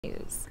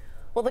News.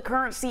 Well, the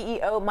current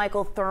CEO,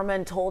 Michael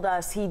Thurmond, told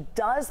us he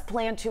does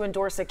plan to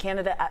endorse a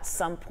candidate at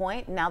some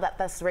point now that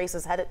this race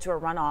is headed to a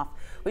runoff.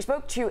 We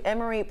spoke to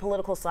Emory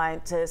political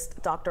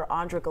scientist Dr.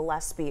 Andra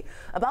Gillespie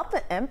about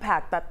the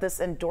impact that this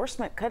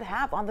endorsement could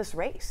have on this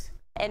race.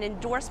 An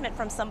endorsement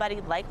from somebody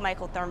like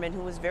Michael Thurmond,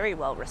 who is very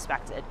well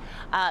respected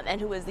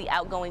and who is the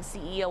outgoing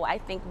CEO, I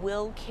think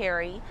will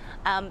carry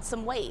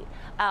some weight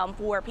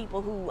for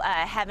people who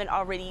haven't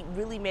already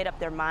really made up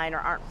their mind or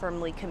aren't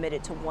firmly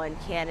committed to one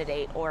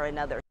candidate or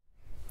another.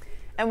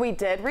 And we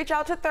did reach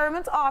out to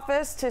Thurmond's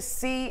office to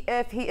see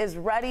if he is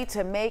ready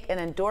to make an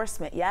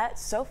endorsement yet.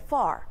 So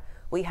far,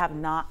 we have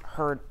not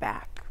heard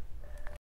back.